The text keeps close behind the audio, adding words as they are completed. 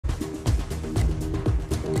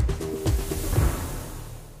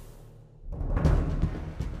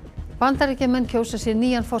Bandaríkjamenn kjósa sér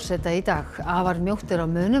nýjan forseta í dag. Afar mjótt á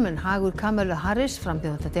munum en hagur Kamölu Harris,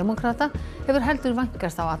 frambjóðanda demókrata, hefur heldur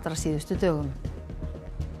vænkast á allra síðustu dögum.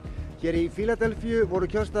 Hér í Fíladelfíu voru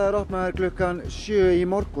kjörstaðir opnaðar klukkan 7 í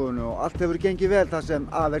morgun og allt hefur gengið vel þar sem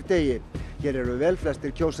af degi. Hér eru vel flestir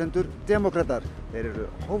kjósendur demókratar. Þeir eru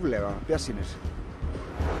hóflega bjartsýnir.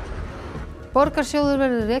 Borgarsjóður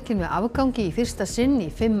verður rekinn með afgangi í fyrsta sinn í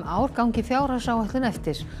 5 ár gangi Fjárhagsáætlun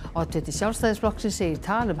eftir. Oddviti Sjálfstæðisflokksins segir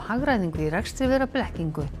tal hagræðingu í rekstri vera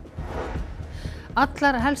blekkingu.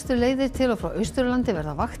 Allar helstu leiðir til og frá Austurlandi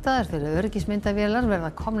verða vaktaðar þegar öryggismyndavélar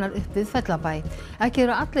verða komnar upp við Fellabæ. Ekki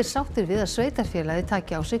eru allir sáttir við að sveitarfélagið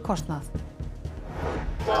taki á sig kostnað.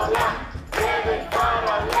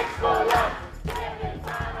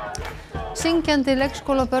 Syngjandi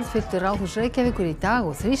leikskólabörn fylltu Ráðhús Reykjavíkur í dag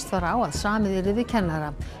og þrýst var á að samið yrði við kennara.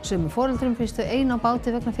 Sumum foreldrum finnst þau ein á báti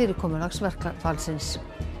vegna fyrirkomulags verkfallsins.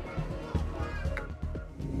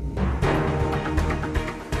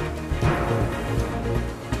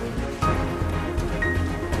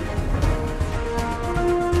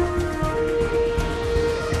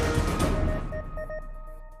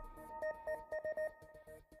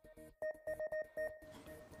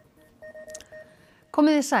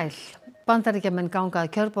 Komið þið sæl. Bandaríkjamenn ganga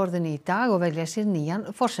að kjörborðinu í dag og velja sér nýjan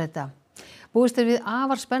forseta. Búist er við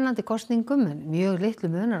afar spennandi kosningum en mjög litlu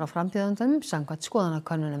munar á frambjóðendunum samkvæmt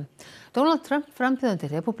skoðanakönnunum. Donald Trump, frambjóðandi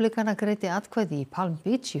repúblikana, greiddi atkvæði í Palm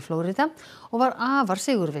Beach í Flórida og var afar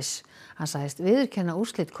sigurviss. Hann sagðist viðurkenna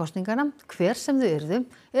úrslit kosninganna hver sem þau yrðu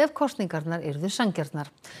ef kosningarnar yrðu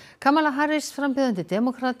sanngjarnar. Kamala Harris, frambjóðandi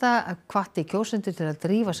demókrata, hvatti kjósendur til að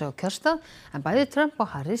drífa sig á kjörstað en bæði Trump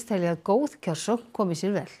og Harris telja að góð kjörsókn komi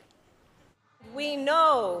sér vel. We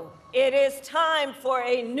know it is time for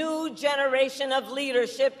a new generation of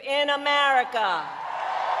leadership in America.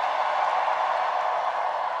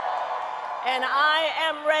 And I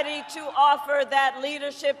am ready to offer that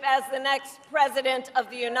leadership as the next president of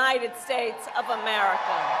the United States of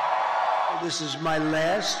America. This is my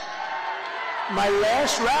last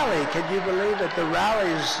rally. Can you believe it? The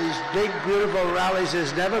rallies, these big, beautiful rallies,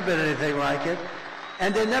 there's never been anything like it.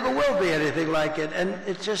 And there never will be anything like it. And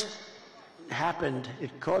it just happened.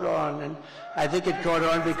 It caught on, and I think it caught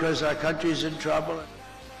on because our country's in trouble.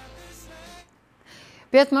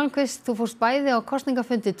 Björn Malmquist, þú fórst bæði á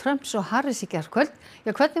kosningafundi Trumps og Harris í gærkvöld.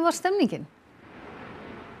 Já, hvernig var stemningin?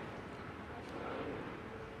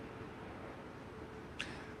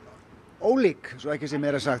 Ólík, svo ekki sem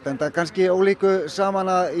sagt, en það kannski ólíku saman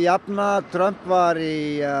að jafna. Trump var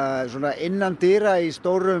í svona innan dyra í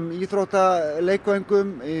stórum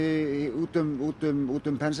íþróttaleikvöngum út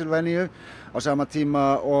Pennsylvania á sama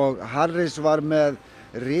tíma og Harris var með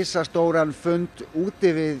risastóran fund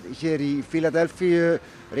úti við hér í Fíladelfíu,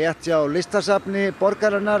 rétt hjá listasafni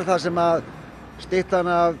borgarinnar, þar sem að styttan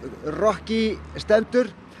af Rocky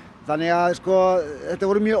stendur. Þannig að þetta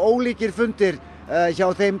voru mjög ólíkir fundir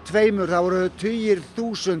hjá þeim tveimur. Það voru tugir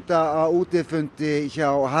þúsunda á útifundi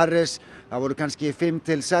hjá Harris. Það voru kannski 5.000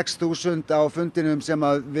 til 6.000 á fundinum sem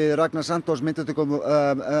við Ragnar Santos myndatökum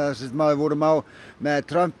maður vorum á með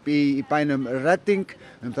Trump í bænum Redding,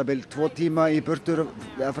 það bil 2 tíma í burtur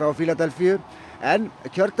frá Fíladelfíu. En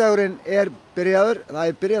kjördagurinn er byrjaður. Það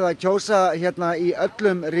er byrjað að kjósa hérna í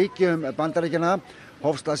öllum ríkjum Bandaríkjanna.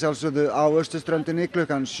 Hófst að sjálfsögðu á austurströndinni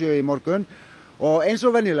klukkan 7 í morgun. Og eins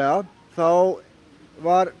og venjulega þá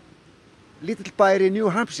var lítill bær í New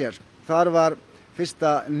Hampshire. Þar var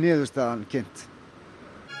fyrsta niðurstaðan kynnt.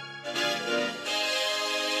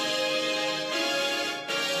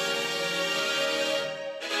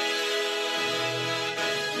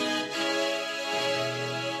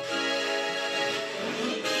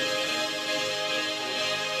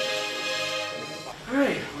 All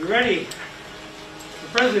right, we're ready.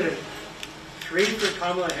 For president, 3 for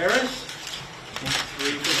Kamala Harris, and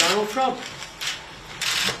 3 for Donald Trump.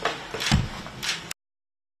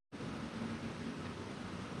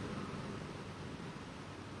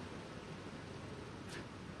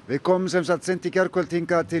 Við komum sem sagt seint í gærkvöld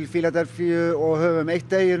hingað til Fíladelfíu og höfum eitt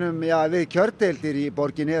deginum við kjördeildir í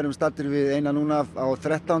borginni. Erum staddir við eina núna á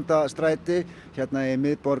 13. stræti hérna í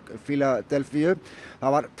miðborg Fíladelfíu.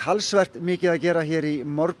 Það var talsvert mikið að gera hér í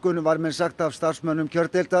morgun, var mér sagt af starfsmönnum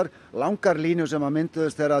kjördeildar. Langar línur sem að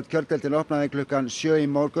mynduðust þegar að kjördeildin opnaði klukkan 7 í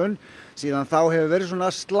morgun. Síðan þá hefur verið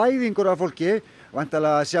svona slæðingur af fólki.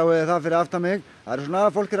 Væntanlega sjáu þið það fyrir aftan mig. Það eru svona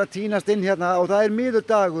fólk að tínast inn hérna og það er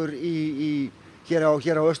miðvikudagur hér á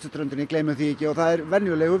austurströndinni, gleymum því ekki, og það er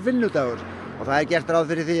venjulegur vinnudagur og það er gert ráð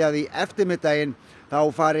fyrir því að í eftirmiddaginn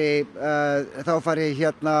þá fari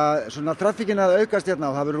hérna svona traffíkin að aukast hérna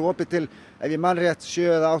og það verður opið til, ef ég man rétt, 7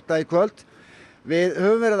 eða 8 í kvöld. Við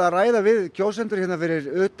höfum verið að ræða við kjósendur hérna fyrir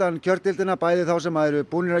utan kjördeildina, bæði þá sem eru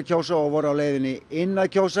búnir að kjósa og voru á leiðinni inn að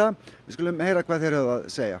kjósa. Við skulum heyra hvað þeir höfðu að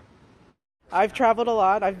segja. I've traveled a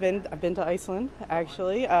lot. I've been to Iceland,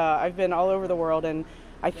 actually. I've been all over the world, and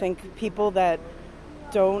I think people that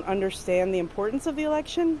don't understand the importance of the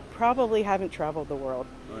election probably haven't traveled the world.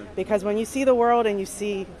 Right. Because when you see the world and you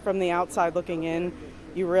see from the outside looking in,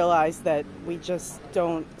 you realize that we just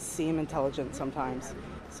don't seem intelligent sometimes.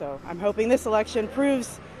 So I'm hoping this election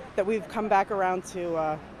proves that we've come back around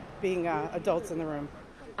to being adults in the room.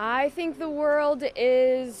 I think the world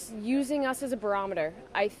is using us as a barometer.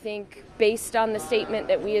 I think based on the statement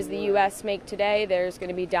that we as the U.S. make today, there's going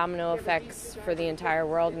to be domino effects for the entire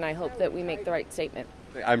world, and I hope that we make the right statement.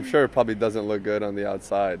 I'm sure it probably doesn't look good on the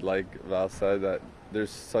outside. Like Val said, that there's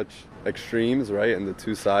such extremes, right? And the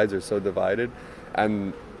two sides are so divided.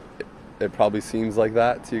 And it probably seems like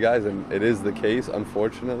that to you guys, and it is the case,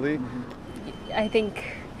 unfortunately. I think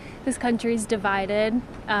this country is divided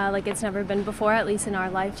like it's never been before, at least in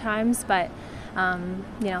our lifetimes. But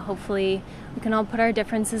hopefully we can all put our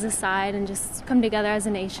differences aside and just come together as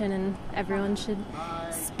a nation, and everyone should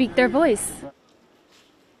speak their voice.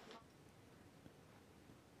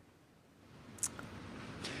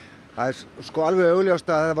 Það sko alveg augljóst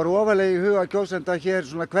að það var ofarlega í huga kjósenda hér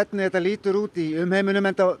svona hvernig þetta lítur út í umheiminum,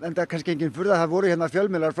 enda kannski engin furða. Það voru hérna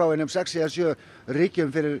fjölmiðlar frá einum 6 eða 7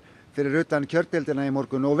 ríkjum fyrir utan kjördeildina í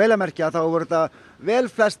morgun, og vel að merkja að þá voru þetta vel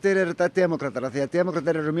flestir eru þetta demókratar, því að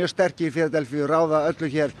demókratar eru mjög sterkir í Philadelphia og ráða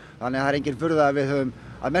öllu hér, þannig að það engin furða að við höfum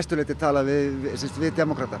að mestuleyti talað við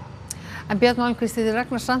demókratar. En Björn Malmquist, þið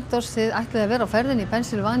Ragnar Santos, þið ætlið að vera á ferðinni í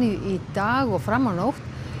Pennsylvania í dag og fram á nótt.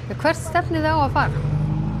 Hvert stefnið þið á að fara?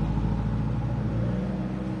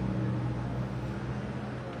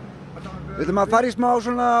 Við ætlum að fara í smá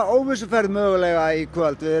svona óvissuferð mögulega í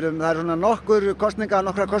kvöld. Það er svona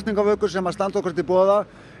nokkra kosningavökur sem að standa okkur til boða,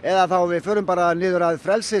 eða þá við förum bara niður að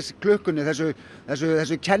frelsisklukkunni,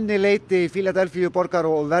 þessu kennileiti í Philadelphia borgar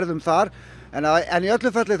og verðum þar. En í öllu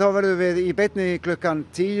falli þá verðum við í beinni klukkan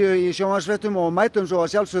 10 í sjónvarpsfréttum og mætum svo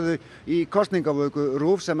að sjálfsögðu í kosningavöku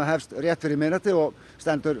RÚV sem hefst rétt fyrir miðnætti og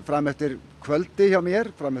stendur fram eftir kvöldi hjá mér,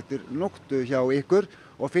 fram eftir nóttu hjá ykkur,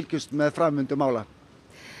 og fylgjumst með framvindu mála.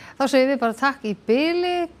 Þá segjum við bara takk í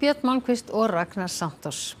bili, Björn Malmquist og Ragnar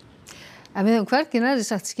Santos. En við höfum hvergi nærri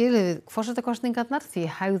sagt skilið við forsetakosningarnar, því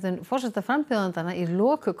hegðun forsetaframbjóðandanna í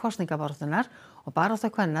loku kosningabaráttunnar og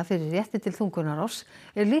barátta kvenna fyrir rétti til þungunarrofs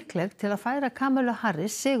er líkleg til að færa Kamala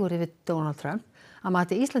Harris sigur yfir Donald Trump að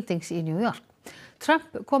mati Íslendings í New York.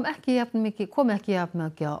 Trump kom ekki jafn mikið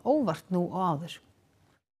á óvart nú og áður.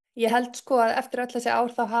 Ég held sko að eftir öll þessi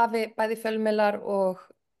ár þá hafi bæði fjölmiðlar og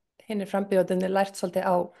hinir frambjóðendurnir lært svolítið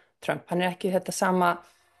á Trump. Hann er ekki þetta sama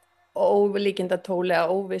ólíkindatóli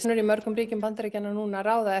að óviss. Konur í mörgum ríkjum Bandaríkjanna núna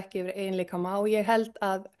ráða ekki yfir eiginleikama, og ég held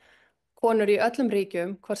að konur í öllum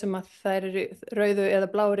ríkjum, hvort sem að þær eru rauðu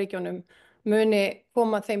eða bláu ríkjunum, muni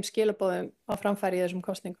koma þeim skilaboðum á framfæri í þessum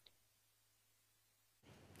kosningum.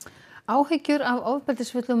 Áhyggjur af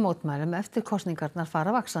ofbeldisfullum mótmælum eftir kosningarnar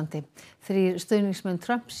fara vaxandi. 3 stuðningsmenn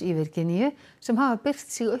Trumps í Virginíu sem hafa byrt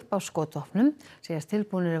sig upp á skotvopnum segjast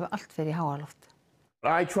tilbúnir ef allt fer í háaloft.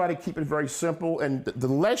 I try to keep it very simple, and the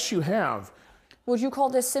less you have. Would you call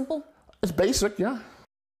this simple? It's basic, yeah.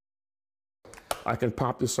 I can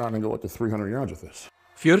pop this out and go up to 300 yards with this.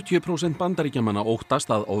 40% bandaríkjamanna óttast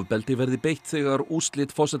að ofbeldi verði beitt þegar úrslit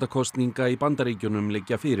forsetakosninga í Bandaríkjunum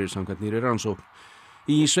liggja fyrir samkvæmt nýrri rannsókn.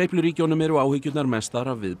 Í sveifluríkjunum eru áhyggjurnar mestar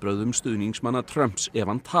af viðbrögðum stuðningsmanna Trumps ef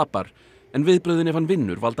hann tapar, en viðbrögðin ef hann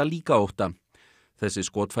vinnur valda líka ótta. Þessi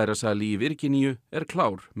skotfærasali í Virginíu er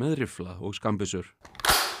klár með riffla og skambysur.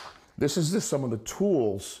 This is just some of the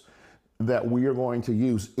tools that we are going to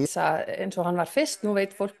use. Eins og hann var fyrst, nú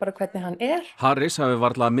veit fólk bara hvernig hann er. Harris hafi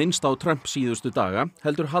varla minnst á Trump síðustu daga,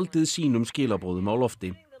 heldur haldið sínum skilabóðum á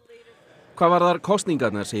lofti. Hvað varðar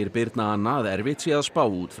kosningarnar, segir Birna Anna, að erfitt sé að spá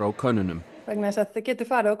út frá könnunum. Vegna þess að þetta getur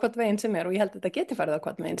farið á hvort veginn sem er, og ég held að þetta getur farið á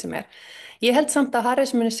hvort veginn sem er. Ég held samt að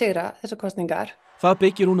Harris muni sigra þessar kosningar. Það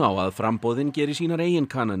byggir hún á að framboðin geri sínar eigin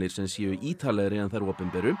kannanir sem séu ítalegri en þær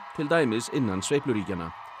opinberu, til dæmis innan sveifluríkjanna.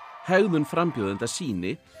 Hegðun frambjóðenda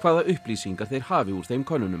sýni hvaða upplýsingar þeir hafi úr þeim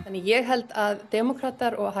könnunum. Þannig ég held að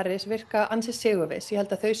demókratar og Harris virka ansi sigurviss. Ég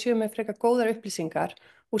held að þau séu með frekar góðar upplýsingar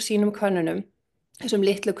úr sínum könnunum, þessum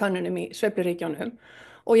litlu könnunum í sveifluríkjunum.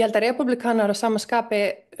 Og ég held að republikanar á sama skapi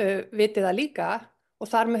viti það líka,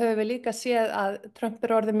 og þar með höfum við líka séð að Trump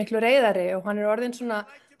er orðin miklu reiðari og hann er orðin svona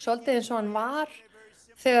svolítið eins og hann var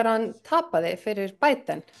þegar hann tapaði fyrir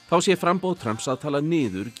Biden. Þá sé framboð Trumps að tala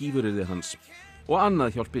niður gífuryrði hans. Og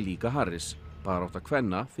annað hjálpi líka Harris, barátta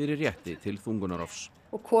kvenna fyrir rétti til þungunarrofs.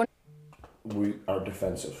 We are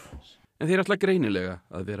defensive. En þeir ætla greinilega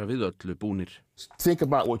að vera við öllu búnir. Think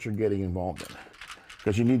about what you're getting involved in,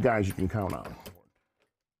 because you need guys you can count on.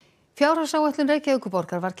 Fjárhagsáætlun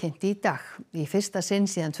Reykjavíkurborgar var kynnt í dag. Í fyrsta sinn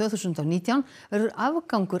síðan 2019 verður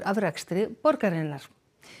afgangur af rekstri borgarinnar.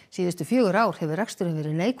 Síðustu 4 ár hefur reksturinn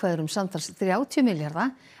verið neikvæður samtals 30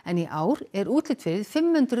 milljarða en í ár útlit fyrir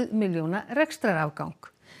 500 milljóna rekstrarafgang.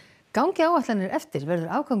 Gangi áætlanir eftir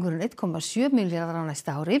verður afgangurinn 1,7 milljarðar á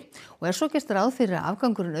næsta ári og svo gert ráð fyrir að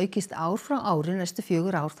afgangurinn aukist ár frá ári næstu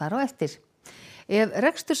 4 ár þar á eftir. Ef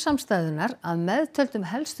rekstur samstæðunar að meðtöldum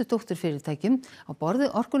helstu dótturfyrirtækjum á borði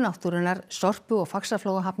Orku náttúrunnar, Sorpu og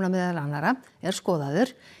Faxaflóahafna meðal annarra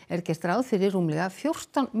skoðaður, gert ráð fyrir rúmlega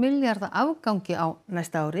 14 milljarða afgangi á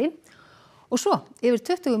næsta ári og svo yfir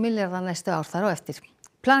 20 milljarða næsta ár þar á eftir.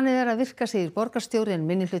 Planið að virka, segir borgarstjóri, en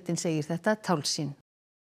minnihlutinn segir þetta tálsýn.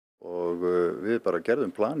 Og við bara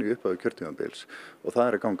gerðum plan í upphafi kjörtímabils og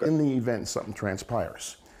það að ganga. In the event something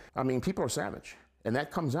transpires, I mean, people are savage, and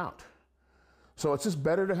that comes out. So it's just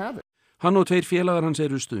better to have it. Hann og 2 félagar hans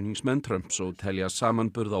stuðningsmenn Trumps og telja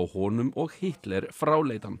samanburð á honum og Hitler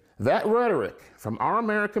fráleitan. That rhetoric from our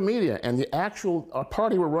American media and the actual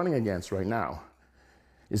party we're running against right now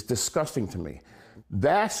is disgusting to me.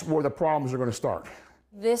 That's where the problems are going to start.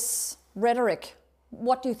 This rhetoric,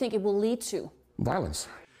 what do you think it will lead to? Violence.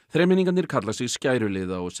 Þremenningarnir kalla sig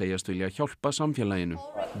skæruliða og segjast vilja hjálpa samfélaginu.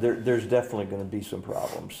 There's definitely going to be some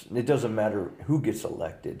problems. It doesn't matter who gets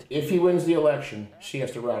elected. If he wins the election, she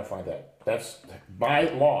has to ratify that. That's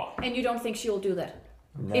by law. And you don't think she'll do that?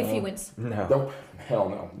 No. If he wins? No. Nope. Hell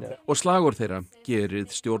no. Og slagur þeirra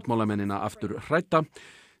gerið stjórnmálamennina aftur hrædda,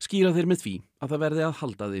 skýra þeir með því að það verði að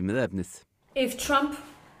halda þeim með efnið. If Trump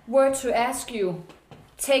were to ask you,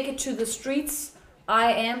 take it to the streets,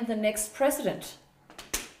 I am the next president.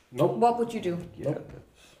 Nope. What would you do? Nope.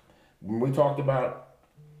 We talked about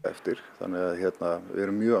Eftir, þannig að við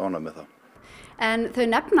erum mjög ánægð með það. En þau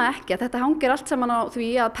nefna ekki að þetta hangir allt saman á því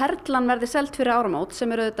að perlan verði selt fyrir áramót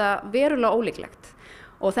sem þetta verulega ólíklegt.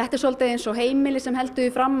 Og þetta svolítið eins og heimili sem heldur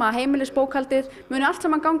því fram að heimilisbókhaldið muni allt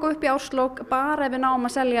saman ganga upp í árslok bara ef við náum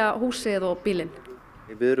að selja húsið og bílinn.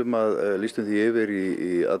 Við erum að lýstum því yfir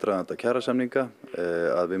í aðdraganda kjarasamninga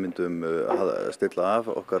að við myndum stilla af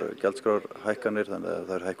okkar gjaldskrárhækkanir þannig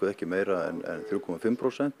að þær hækkuð ekki meira en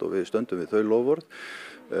 3,5% og við stöndum við þau loforð.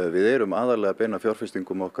 Við erum aðalega að beina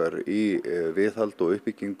fjárfestingum okkar í viðhald og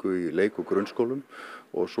uppbyggingu í leik- og grunnskólum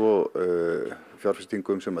og svo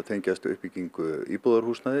fjárfestingum sem að tengjast uppbyggingu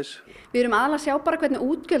íbúðarhúsnæðis. Við erum aðalega að sjá bara hvernig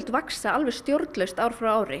útgjöld vaksa alveg stjórnlaust ár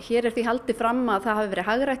frá ári. Hér því haldið fram að það hafi verið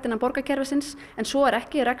hagrætt innan borgarkerfisins en svo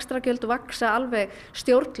ekki rekstragjöld vaksa alveg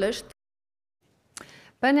stjórnlaust.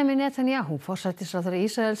 Benjamin Netanyahu, forsætisráðherra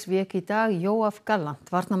Ísraels, vék í dag Jóaf Gallant,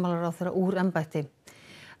 varnarmálaráðherra úr embætti.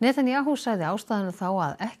 Netanyahu sagði ástæðuna þá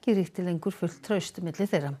að ekki ríkti lengur fullt traust milli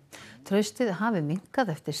þeirra. Traustið hafi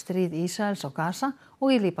minnkað eftir stríð Ísraels á Gaza og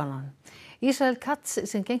í Líbanon. Ísrael Katz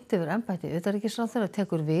sem gegnt yfir embætti utanríkisráðherra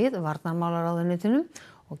tekur við varnarmálaráðuneytinu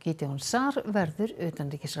og Gideon Sar verður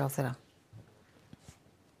utanríkisráðherra.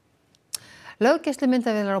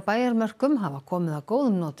 Löggæslumyndavélar á bæjarmörkum hafa komið að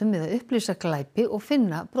góðum notum við að upplýsa glæpi og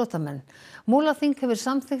finna brotamenn. Múlaþing hefur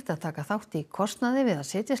samþykkt að taka þátt í kostnaði við að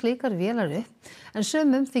setja slíkar vélar upp, en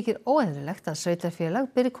sumum þykir óeðlilegt að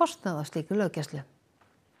sveitarfélag beri kostnað af slíku löggæslu.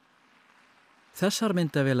 Þessar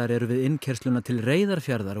myndavélar eru við innkeyrsluna til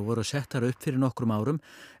Reyðarfjarðar og voru settar upp fyrir nokkrum árum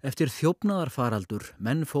eftir þjófnaðarfaraldur.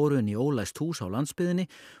 Menn fóru inn í ólæst hús á landsbyggðinni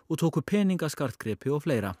og tóku peningaskartgripi og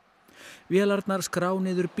fleira. Vélarnar skrá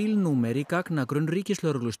niður bílnúmer í gagnagrunn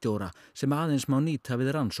ríkislögreglustjóra sem aðeins má nýta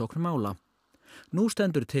við rannsókn mála. Nú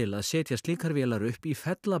stendur til að setja slíkar vélar upp í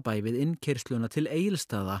Fellabæ við innkeyrssluna til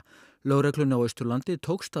Egilsstaða. Lögreglunni á Austurlandi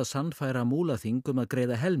tókst að sannfæra Múlaþing að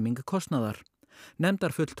greiða helming kostnaðar.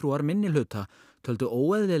 Nefndarfulltrúar minnihluta töldu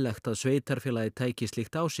óeðlilegt að sveitarfélagi tæki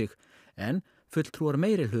slíkt á sig, en fulltrúar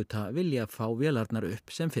meirihluta vilja fá vélarnar upp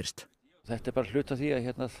sem fyrst. Þetta bara hluta því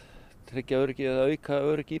að tryggja öryggi eða auka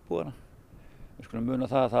öryggi íbúana. Við skulum muna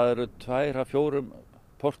það að eru 2 af 4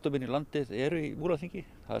 portum inn í landið eru í Múlaþingi.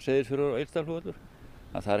 Það er Seyðisfjörður og Egilsstaðaflugvöllur.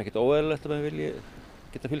 Það er ekkert óeðlilegt að maður vilji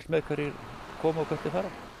geta fylgst með hverjir koma og hvert þeir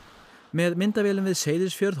fara. Með myndavélum við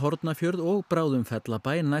Seyðisfjörð, Hornafjörð og bráðum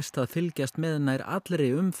Fellabæ næst að fylgjast með nær allri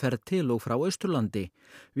umferð til og frá Austurlandi.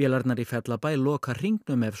 Vélarnar í Fellabæ loka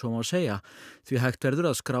hringnum ef svo má segja, því hægt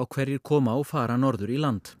verður að skrá hverjir koma og fara norður í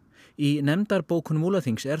land. Í nefndarbókun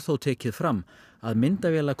Múlaþings þó tekið fram að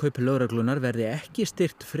myndavélakaup lögreglunar verði ekki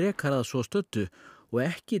styrkt frekar að svo stöddu og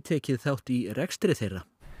ekki tekið þátt í rekstri þeirra.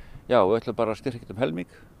 Já, við ætlum bara að styrkja helming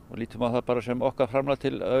og lítum á það bara sem okkar framlag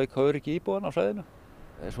til að auka öryggi íbúana á svæðinu.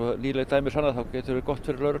 Svo nýlega dæmi sanna þá getur við gott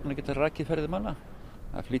fyrir lögregluna að geta rakið ferðir manna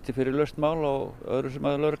Það flýtir fyrir laust mál og öðru sem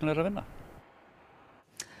að lögreglan að vinna.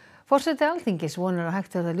 Forseti Alþingis vonar að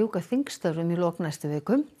hægt verði að ljúka þingstörfum í lok næstu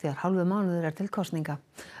viku þegar hálfu mánuður til kosninga.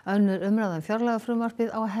 Önnur umræða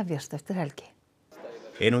fjárlagafrumvarpið á að hefjast eftir helgi.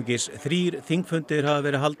 Einungis 3 þingfundir hafa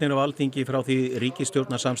verið haldnir á Alþingi frá því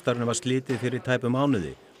ríkisstjórnarsamstarfinu var slitið fyrir tæpum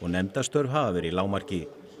mánuði og nefndastörf hafa verið í lágmarki.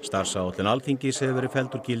 Starfsáætlun Alþingis hefur verið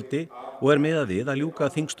felld úr gildi og miðað við að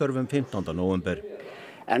ljúka þingstörfum 15. nóvember.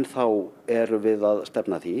 En þá erum við að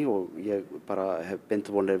stefna því og ég bara hef bind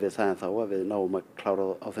vonir við það en þá að við náum að klára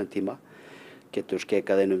á þeim tíma. Getur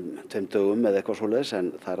skeikað einum 2 dögum eða eitthvað svoleiðis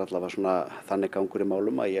en það er allavega svona þannig gangur í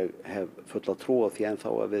málum að ég hef fulla trú á því en þá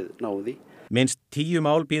að við náum því. Minnst 10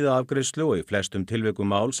 mál bíða afgreiðslu og í flestum tilvikum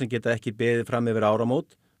mál sem geta ekki beðið fram yfir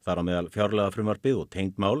áramót, þar á meðal fjárlagafrumvarpið og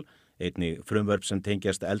tengd mál, einnig frumvörp sem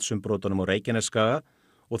tengjast eldsumbrotunum og Reykjanesskaga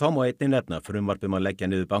og þá má einnig nefna frumvarp að leggja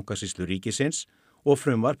niður bankasýslu ríkisins og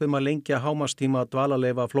frumvarp að lengja hámarkstíma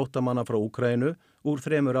dvalarleyfa flóttamanna frá Úkraínu úr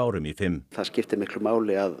 3 árum í 5. Það skiptir miklu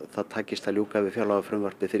máli að það takist að ljúka við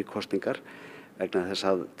fjárlagafrumvarpið fyrir kosningar vegna þess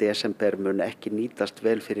að desember mun ekki nýtast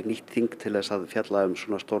vel fyrir nýtt þing til þess að fjalla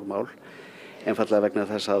svona stór mál. Einfallega vegna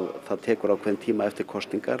þess að það tekur ákveðin tíma eftir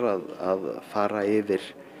kosningar að fara yfir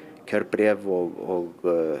kjörbréf og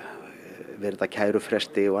verða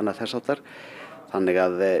kærufresti og annað þess háttar. Þannig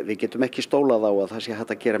að við getum ekki stólað á að það sé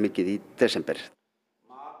hægt að gera mikið í desember.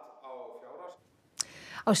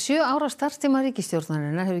 Á 7 ára starfstíma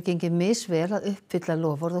ríkisstjórnarinnar hefur gengið misvel að uppfylla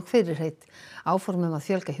loforð og fyrirheit. Áformum að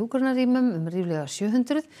fjölga hjúkrunarrýmum ríflega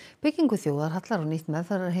 700, byggingu þjóðarhallar og nýtt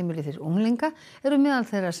meðferðarheimili fyrir unglinga eru meðal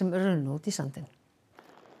þeirra sem runnu út í sandinn.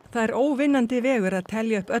 Það er óvinnandi vegur að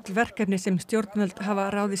telja upp öll verkefni sem stjórnvöld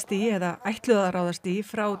hafa ráðist í eða ætluðu að ráðast í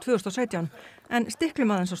frá 2017, en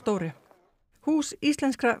stiklum aðeins á stóru. Hús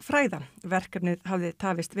íslenskra fræða. Verkefnið hafði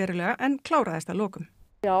tafist verulega en kláraðist að lokum.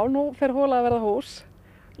 Já, nú fer hola að verða hús.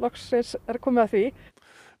 Loksins er komið að því.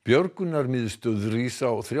 Björgunarmiðstöð rís á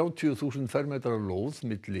 30.000 fermetra lóð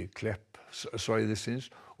milli Kleppssvæðisins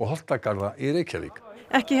og Holtagarða í Reykjavík.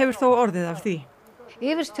 Ekki hefur þó orðið af því.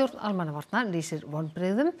 Yfirstjórn almannavarna lýsir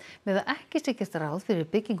vonbrigðum með að ekki sé gert ráð fyrir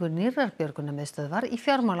byggingu nýrrar björgunarmiðstöðvar í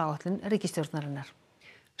fjárhagsáætlun ríkisstjórnarinnar.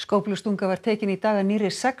 Skóflustunga var tekin í dag að nýrri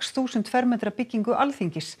 6.000 fermetra byggingu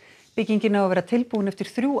Alþingis. Byggingin á að vera tilbúin eftir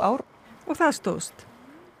 3 ár. Og það stóðst.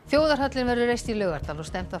 Þjóðarhöllin verður reist í Laugardal og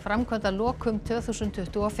stefnt að framkvæmda lokum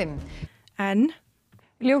 2025. En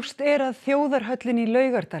ljóst er að þjóðarhöllin í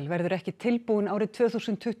Laugardal verður ekki tilbúin árið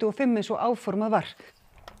 2025 eins og áformað var.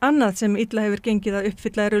 Annað sem illa hefur gengið að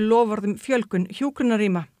uppfylla eru loforðum fjölgun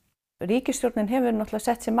hjúkrunarrýma. Ríkisstjórnin hefur náttúrulega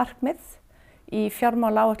sett sér markmið í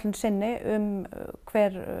fjárhagsáætlun sinni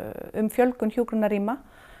fjölgun hjúkrunarrýma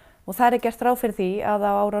og það er gert ráð fyrir því að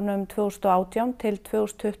á árunum 2018 til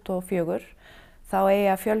 2024 þá eigi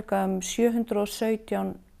að fjölga 717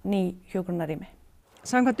 ný hjúkrunarrými.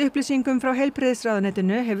 Samkvæmt upplýsingum frá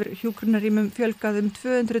heilbrigðisráðuneytinu hefur hjúkrunarrýmum fjölgað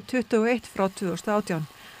 221 frá 2018.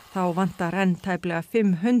 Þá vantar enn tæplega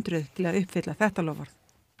 500 til að uppfylla þetta loforð.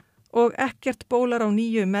 Og ekkert bólar á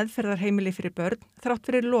nýju meðferðarheimili fyrir börn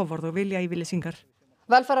þrátt fyrir loforð og viljayfirlýsingar.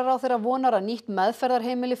 Velferðarráðherra vonar að nýtt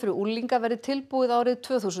meðferðarheimili fyrir unglinga verði tilbúið árið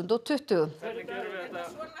 2020.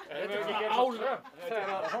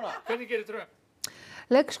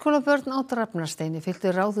 Leikskólabörn á Drafnarsteini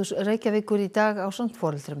fylltu ráðhús Reykjavíkur í dag ásamt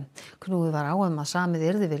foreldrum. Knúið var á að samið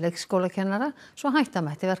yrði við leikskólakennara svo hætta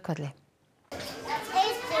mætti verkfalli.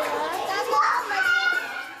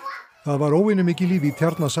 Það var óvenjumikið líf í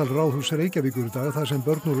Tjarnasal ráðhús Reykjavíkur í dag þar sem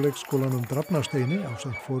börn úr leikskólanum Drafnarsteini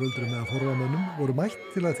ásamt foreldrum eða forráðamönnum voru mætt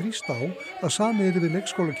til að þrýsta á að samið yrði við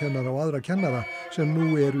leikskólakennara og aðra kennara sem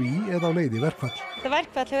nú eru í eða á leið í verkfall. Þetta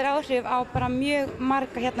verkfall hefur áhrif á bara mjög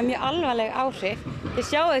marga, mjög alvarleg áhrif. Þið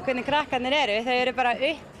sjáu hvernig krakkarnir eru, þau eru bara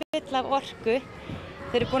uppfull af orku.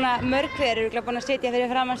 Þau eru mörg hver eru búin að sitja fyrir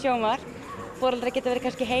framan sjónvarp. Foreldrar geta verið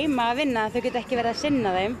kannski heima að vinna, þau geta ekki verið að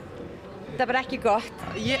sinna þeim. Þetta er bara ekki gott.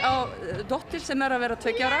 Ég á dóttir sem er að vera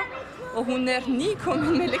 2 ára og hún er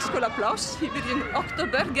nýkomin með leikskólapláss í byrjun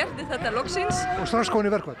október, gerði þetta loksins. Og strax komin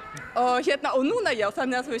í verkfall? Og núna já,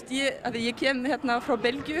 þannig að þú veist, ég kem frá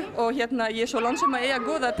Belgíu og ég er svo lánsam að eiga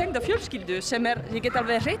góða tengda fjölskyldu sem ég get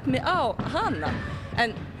alveg hreitt mig á hana.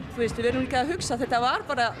 En þú veist, við erum líka að hugsa, þetta var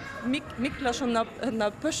bara mikla svona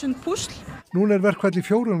púsl. Núna er verkfall í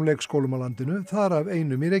 4 leikskólum á landinu, þar af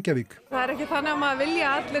einum í Reykjavík. Það er ekki þannig að maður vilja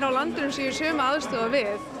allir á landinu séu sömu aðstoða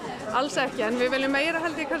við. Alls ekki, en við viljum meira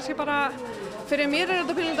held ég kannski bara, fyrir mér er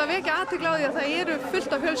þetta pínlítið að vekja athygli á því að það eru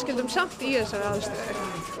fullt af fjölskyldum samt í þessari aðstöðu.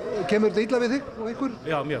 Kemur þetta illa við þig og ykkur?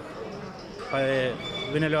 Já, mjög. Bæði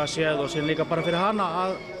vinnilega séð og síðan líka bara fyrir hana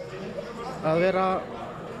að vera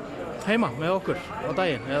heima með okkur á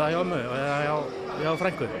daginn eða hjá ömmu eða hjá Já,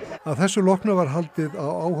 frænku. Að þessu loknu var haldið á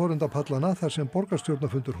áhorfendapallana þar sem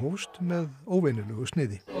borgarstjórnarfundur hófst með óvenjulegu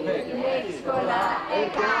sniði. Leikskóla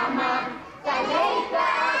gaman, það leika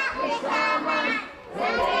allir saman,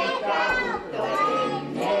 það leika út og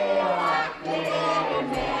inni og allir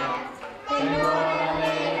með. Þeir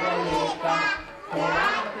noralega líka, þeir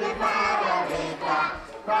allir fara að vita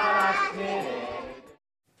hvað allir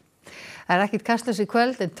Það ekkert kastljós í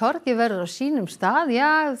kvöld en torgið verður á sínum stað.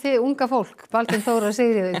 Já, þið unga fólk, Baldvin Þór og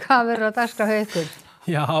Sigríður, hvað verður á dagskrá hjá ykkur?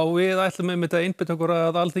 Já, við ætlum einmitt að einbeita okkur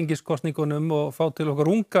að alþingiskosningunum og fá til okkur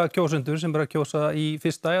unga kjósendur sem að kjósa í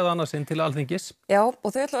fyrsta eða annarsinn til Alþingis. Já, og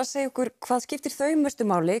þau ætlum að segja okkur hvað skiptir þau mestu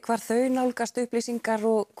máli, hvar þau nálgast upplýsingar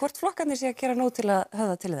og hvort flokkarnir sé að gera nóg til að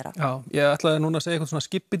höfða til þeirra. Já, ég ætlaði núna að segja eitthvað svona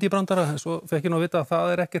skippit í brandara, en svo fekk ég nú að vita að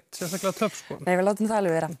það ekkert sérstaklega töff, sko. Nei, við látum það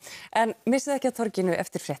alveg vera. En missið ekki að torginu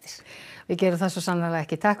eftir fréttir. Við gerum það svo sannarlega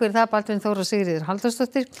ekki. Takk fyrir það, Baldvin Þór og Sigríður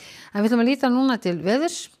Halldórsdóttir. En við ætlum að líta núna til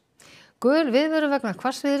veðurs. Gul viðvörun vegna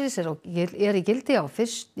hvassviðris er í gildi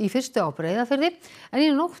í fyrstu á Breiðafirði en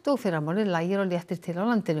í nótt og fyrramálið lægir og léttir til á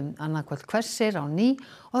landinu. Annað kvöld hvessir á ný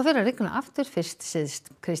og það fer að rigna aftur fyrst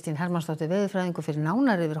syðst. Kristín Hermannsdóttir veðurfræðingur fyrir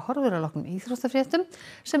nánar yfir horfur að loknum íþróttafréttum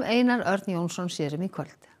sem Einar Örn Jónsson sér í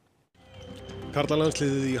kvöld.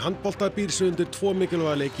 Karlalandsliðið í handbolta býr sig undir 2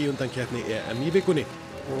 mikilvæga leiki í undankeppni EM í vikunni.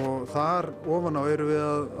 Og þar ofan á erum við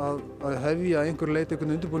að hefja einhver leiti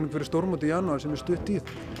einhvern undirbúning fyrir stórmóti í janúar sem er stutt í.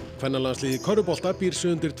 Kvennalandsliðið í körfubolta býr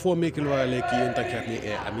sig undir 2 mikilvæga leiki í undankeppni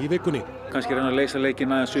EM í vikunni. Kannski reyna að leysa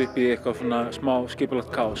leikinn aðeins upp í eitthvað svona smá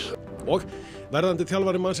skipulagt kaos. Og verðandi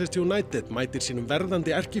þjálfari Manchester United mætir sínum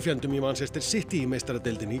verðandi erkifjendum í Manchester City í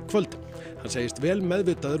meistaradeildinni í kvöld. Hann segist vel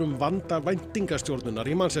meðvitaður vanda væntingastjórnunar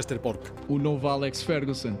í Manchesterborg. Alex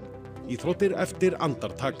Ferguson. Íþróttir eftir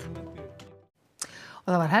andartak. Og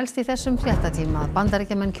það var helst í þessum fréttatíma að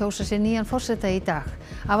Bandaríkjamenn kjósa sér nýjan forseta í dag.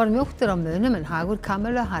 Það var mjóttur á munum en hagur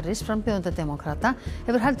Kamala Harris frambjóðanda demókrata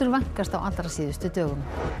hefur heldur vankast á allra síðustu dögum.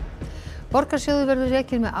 Borgarsjóður verður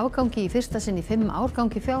rekinn með afgangi í fyrsta sinn í 5 ár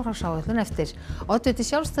gangi Fjárhagsáætlun eftir. Oddviti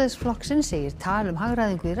Sjálfstæðisflokksins segir tal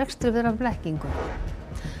hagræðingu í rekstri vera blekkingu.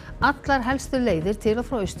 Allar helstu leiðir til og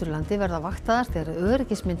frá Austurlandi verða vaktaðar þegar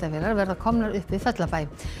öryggismyndavélar verða komnar upp við Fellabæ.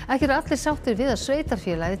 Ekki eru allir sáttir við að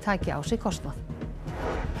sveitarfélagið taki á sig kostnað.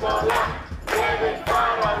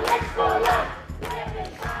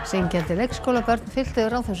 Syngjandi leikskólabörn fylltu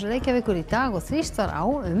Ráðhúsi Reykjavíkur í dag og þrýst var á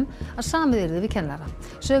að samið yrði við kennara.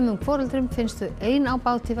 Sumum foreldrum finnst þau ein á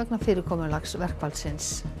báti vegna fyrirkomulags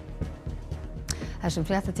verkfallsins. Þessum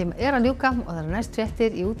fréttatíma er að ljúka og það eru næst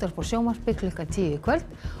fréttir í útvarpi og sjónvarpi klukkan 10 í kvöld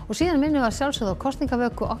og síðan minnum við að sjálfsögðu á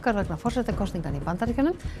kosningavöku okkar vegna forsetakosninganna í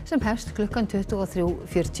Bandaríkjunum sem hefst klukkan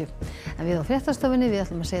 23:40. En við á fréttastofunni við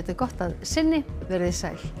ætlum að segja þetta gott að sinni, verið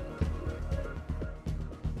sæl.